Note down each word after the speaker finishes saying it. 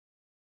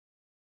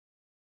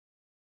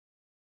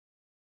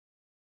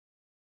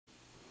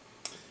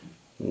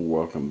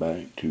Welcome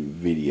back to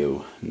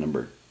video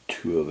number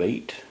 2 of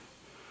 8.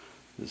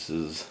 This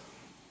is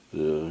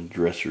the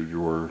dresser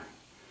drawer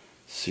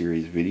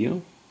series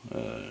video,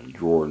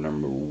 drawer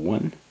number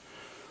 1.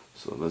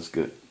 So let's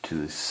get to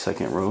the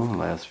second row.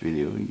 Last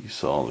video you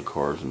saw the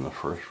cars in the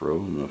first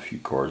row and a few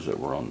cars that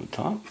were on the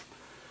top.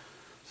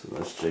 So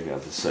let's check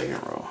out the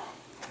second row.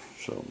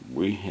 So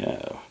we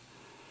have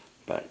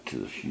Back to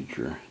the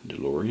Future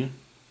DeLorean,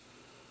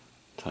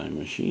 Time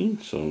Machine.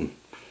 So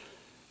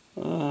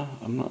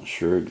I'm not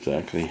sure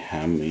exactly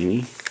how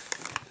many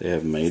they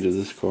have made of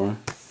this car,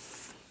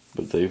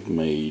 but they've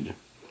made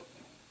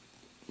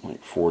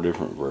like 4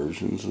 different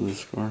versions of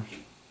this car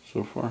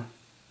so far,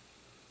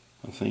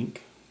 I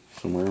think,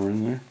 somewhere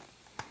in there.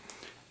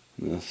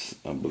 And this,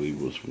 I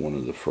believe, was one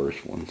of the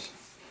first ones.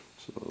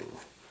 So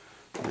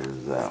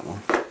there's that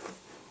one.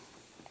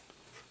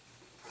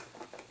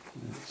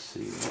 Let's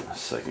see, the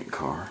second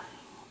car.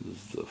 This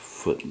is the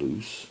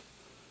Footloose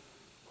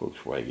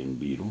Volkswagen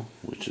Beetle,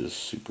 which is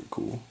super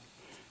cool.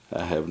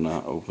 I have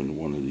not opened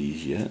one of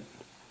these yet.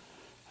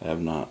 I have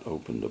not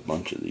opened a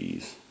bunch of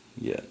these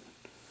yet.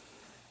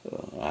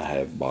 I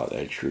have bought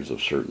extras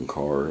of certain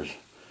cars.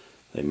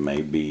 They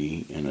may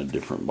be in a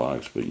different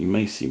box, but you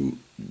may see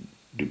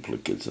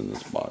duplicates in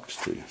this box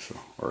too, so,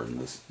 or in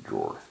this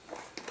drawer.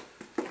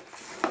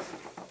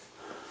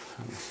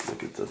 Let's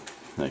look at the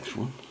next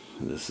one.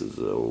 This is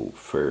the old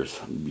Ferris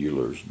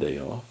Bueller's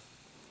Day Off.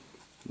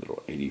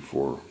 Little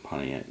 84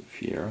 Pontiac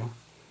Fiero.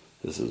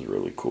 This is a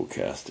really cool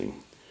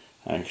casting.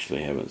 I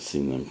actually haven't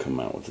seen them come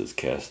out with this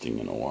casting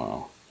in a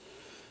while.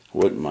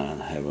 Wouldn't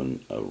mind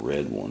having a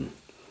red one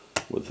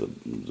with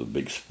the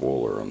big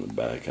spoiler on the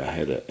back. I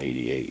had an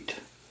 88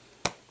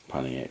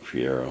 Pontiac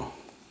Fiero.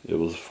 It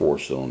was a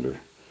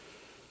 4-cylinder,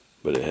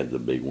 but it had the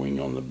big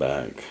wing on the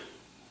back,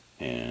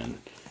 and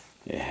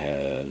it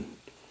had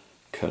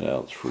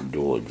cutouts for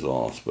dual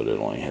exhaust, but it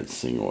only had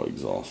single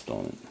exhaust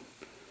on it.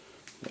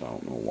 I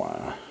don't know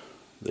why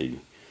they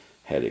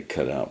had it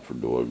cut out for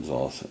dual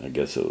exhaust. I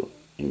guess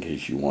in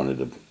case you wanted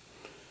to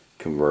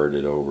convert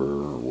it over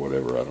or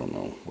whatever. I don't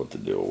know what the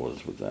deal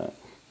was with that.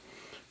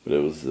 But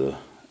it was the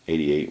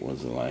 88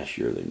 was the last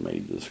year they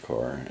made this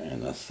car,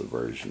 and that's the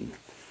version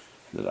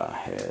that I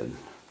had.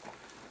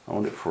 I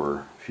owned it for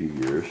a few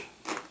years.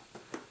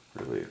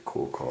 Really a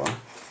cool car.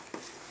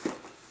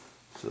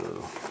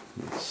 So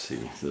let's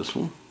see, this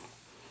one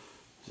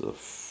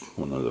is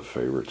one of the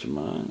favorites of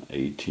mine,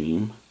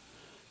 A-Team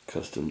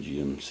Custom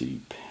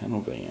GMC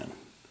panel van.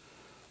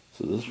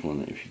 So this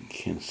one, if you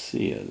can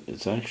see it,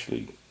 it's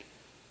actually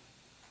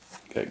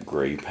got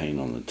gray paint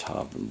on the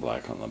top and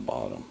black on the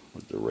bottom,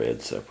 with the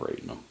red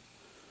separating them.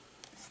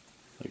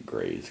 The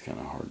gray is kind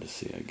of hard to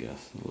see, I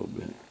guess, a little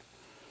bit.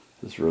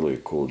 It's really a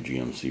cool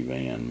GMC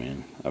van,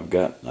 man. I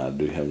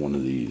do have one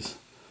of these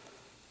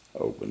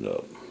opened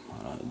up.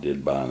 I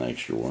did buy an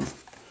extra one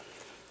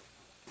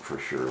for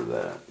sure of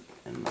that,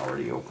 and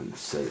already opened,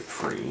 set it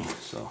free.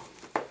 So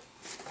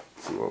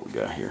see what we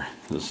got here.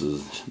 This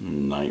is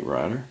Knight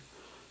Rider.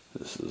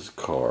 This is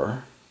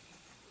Car.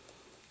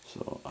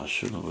 So I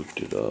should have looked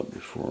it up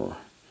before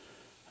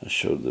I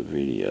showed the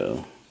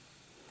video,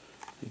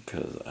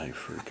 because I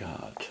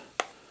forgot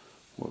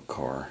what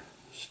Car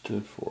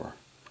stood for.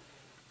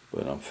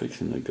 But I'm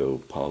fixing to go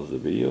pause the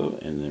video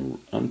and then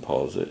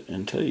unpause it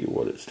and tell you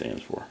what it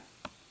stands for.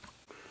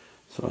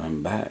 So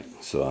I'm back.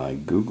 So I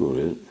googled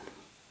it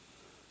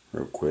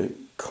real quick.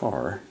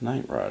 Car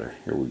Knight Rider.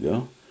 Here we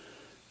go.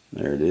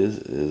 There it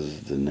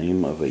is the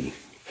name of a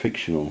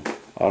fictional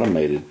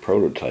automated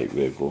prototype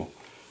vehicle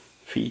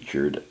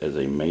featured as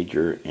a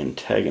major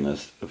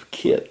antagonist of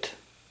KITT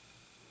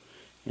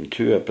in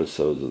 2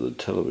 episodes of the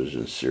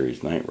television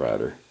series Knight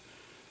Rider,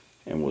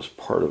 and was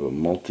part of a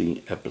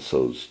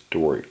multi-episode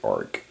story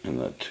arc in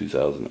the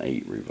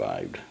 2008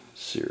 revived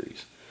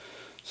series.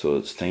 So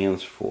it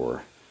stands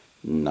for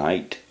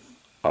Knight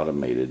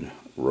Automated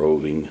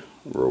Roving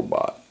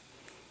Robot.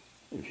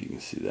 If you can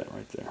see that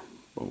right there.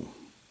 Boom.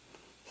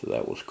 So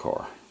that was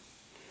Car.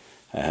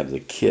 I have the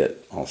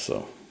KITT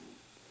also.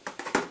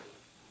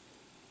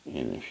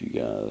 And if you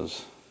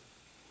guys,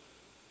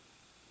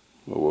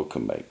 well, we'll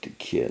come back to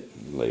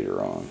KITT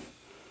later on.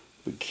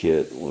 But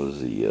KITT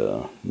was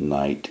the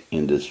Knight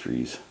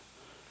Industries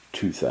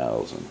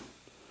 2000.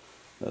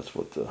 That's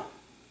what the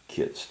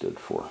KITT stood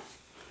for.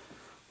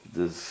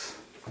 This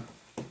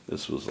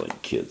was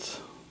like KITT's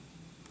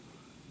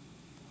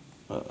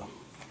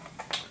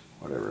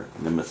whatever,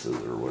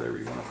 nemesis or whatever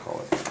you want to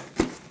call it.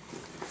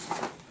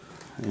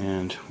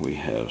 And we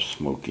have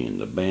Smokey and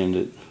the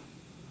Bandit,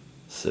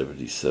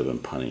 77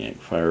 Pontiac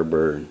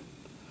Firebird.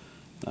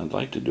 I'd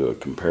like to do a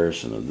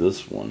comparison of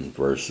this one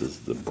versus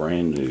the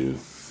brand new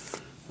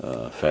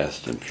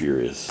Fast and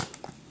Furious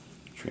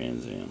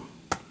Trans Am,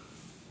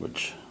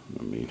 which,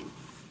 let me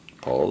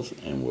pause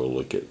and we'll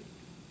look at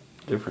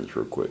the difference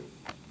real quick.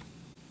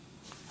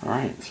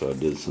 Alright, so I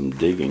did some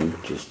digging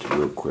just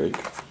real quick.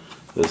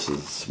 This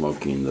is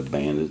Smokey and the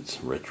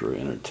Bandit's Retro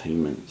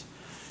Entertainment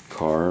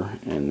car,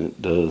 and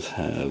it does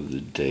have the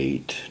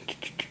date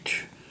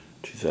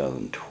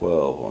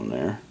 2012 on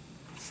there.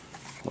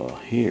 Well,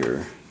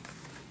 here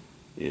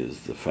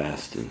is the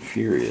Fast and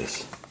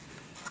Furious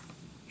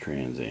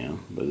Trans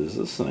Am, but it's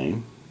the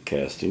same.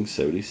 Casting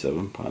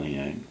 77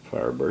 Pontiac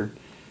Firebird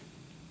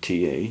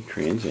TA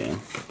Trans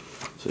Am.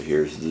 So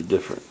here's the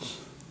difference.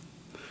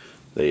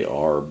 They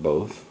are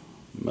both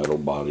metal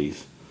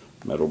bodies,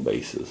 metal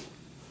bases,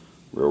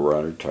 Real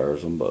Rider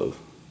tires on both,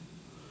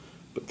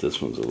 but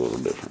this one's a little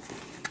different.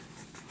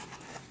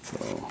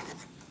 So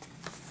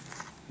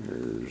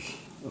there's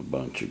a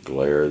bunch of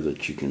glare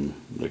that you can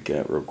look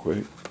at real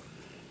quick.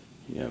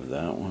 You have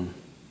that one,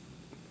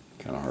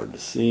 kind of hard to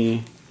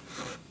see,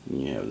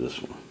 and you have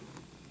this one.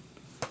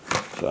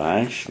 So I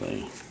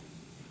actually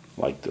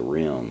like the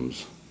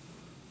rims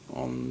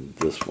on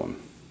this one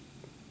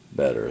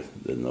better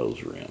than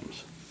those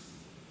rims.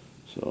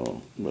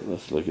 So, but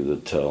let's look at the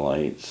tail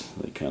lights.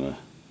 They kind of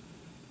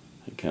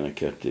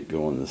kept it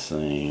going the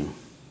same.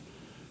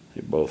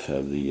 They both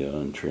have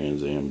the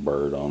Trans Am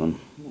bird on them.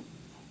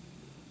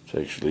 It's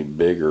actually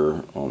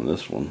bigger on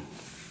this one.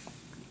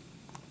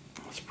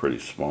 It's pretty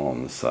small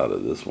on the side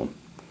of this one.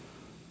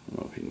 I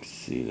don't know if you can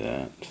see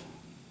that.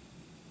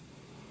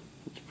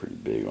 It's pretty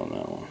big on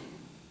that one.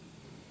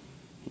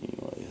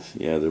 Anyways,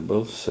 yeah, they're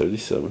both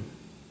 77.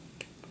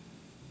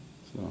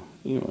 So,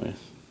 anyways,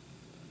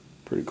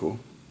 pretty cool.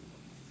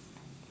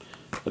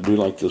 I do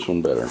like this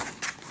one better.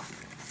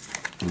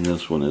 And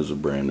this one is a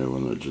brand new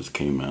one that just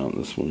came out.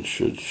 This one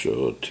should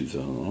show a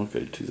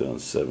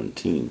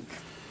 2017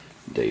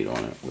 date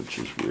on it, which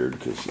is weird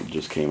because it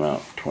just came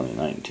out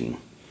 2019.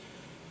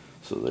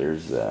 So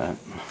there's that.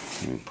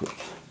 Let me put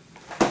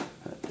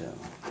that down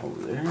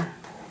over there.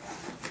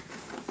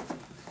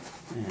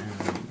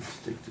 And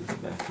stick this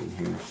back in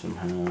here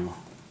somehow.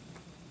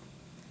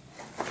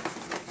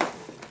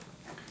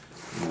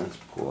 And let's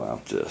pull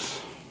out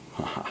this.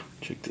 Haha,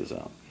 check this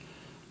out.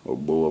 Oh,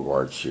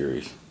 Boulevard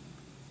series.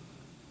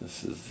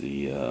 This is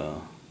the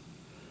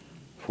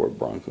Ford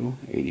Bronco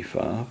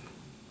 85.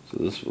 So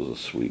this was a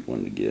sweet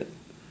one to get.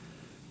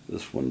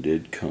 This one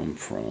did come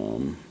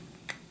from,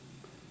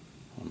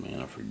 oh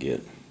man, I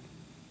forget.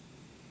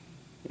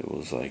 It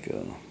was like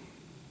a,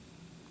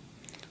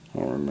 I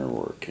don't remember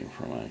where it came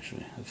from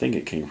actually. I think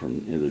it came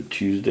from either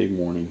Tuesday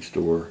Morning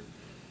Store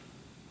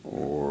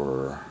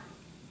or,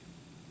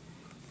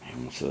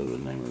 man, what's the other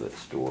name of that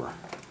store?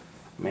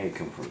 It may have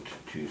come from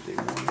Tuesday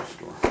Morning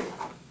Store.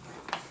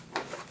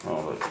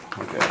 Oh, look,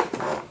 okay,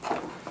 well,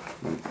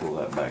 let me pull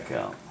that back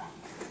out.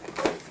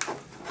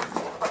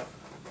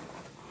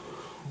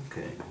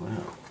 Okay,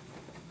 well.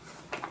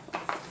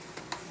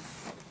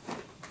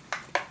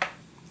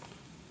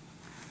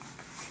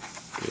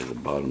 Okay, the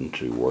bottom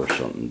two were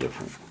something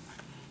different.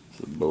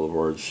 It's the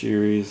Boulevard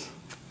series.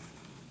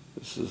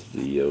 This is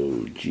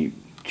the Jeep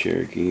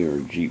Cherokee or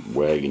Jeep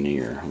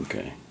Wagoneer.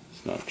 Okay,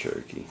 it's not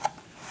Cherokee.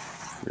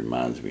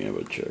 Reminds me of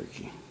a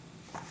Cherokee.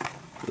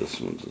 This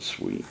one's a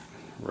sweet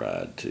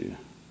ride too.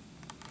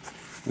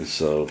 And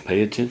so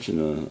pay attention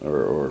to,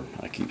 or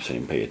I keep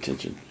saying pay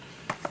attention.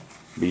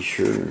 Be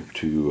sure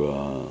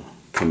to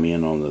come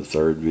in on the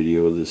third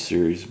video of this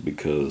series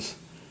because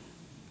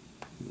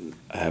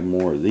I have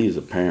more of these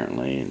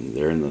apparently, and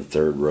they're in the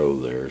third row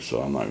there,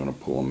 so I'm not going to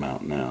pull them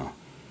out now.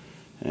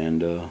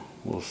 And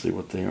we'll see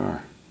what they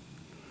are.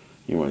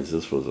 Anyways,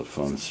 this was a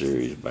fun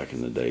series back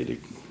in the day to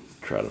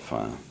try to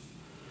find.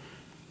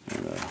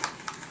 And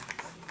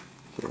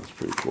so that's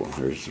pretty cool.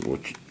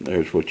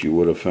 There's what you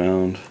would have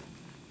found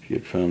if you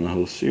had found the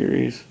whole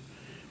series.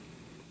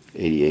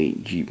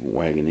 88 Jeep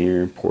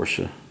Wagoneer,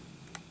 Porsche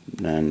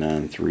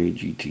 993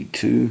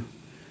 GT2,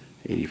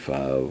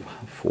 85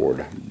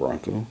 Ford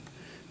Bronco,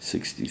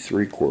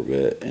 63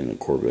 Corvette, and the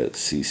Corvette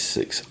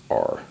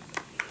C6R.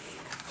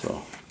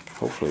 So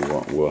hopefully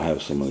we'll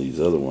have some of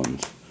these other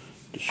ones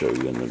to show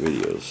you in the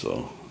videos.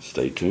 So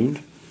stay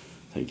tuned.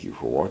 Thank you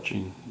for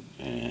watching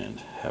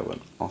and have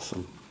an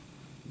awesome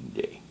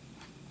day.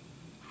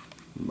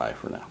 Bye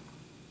for now.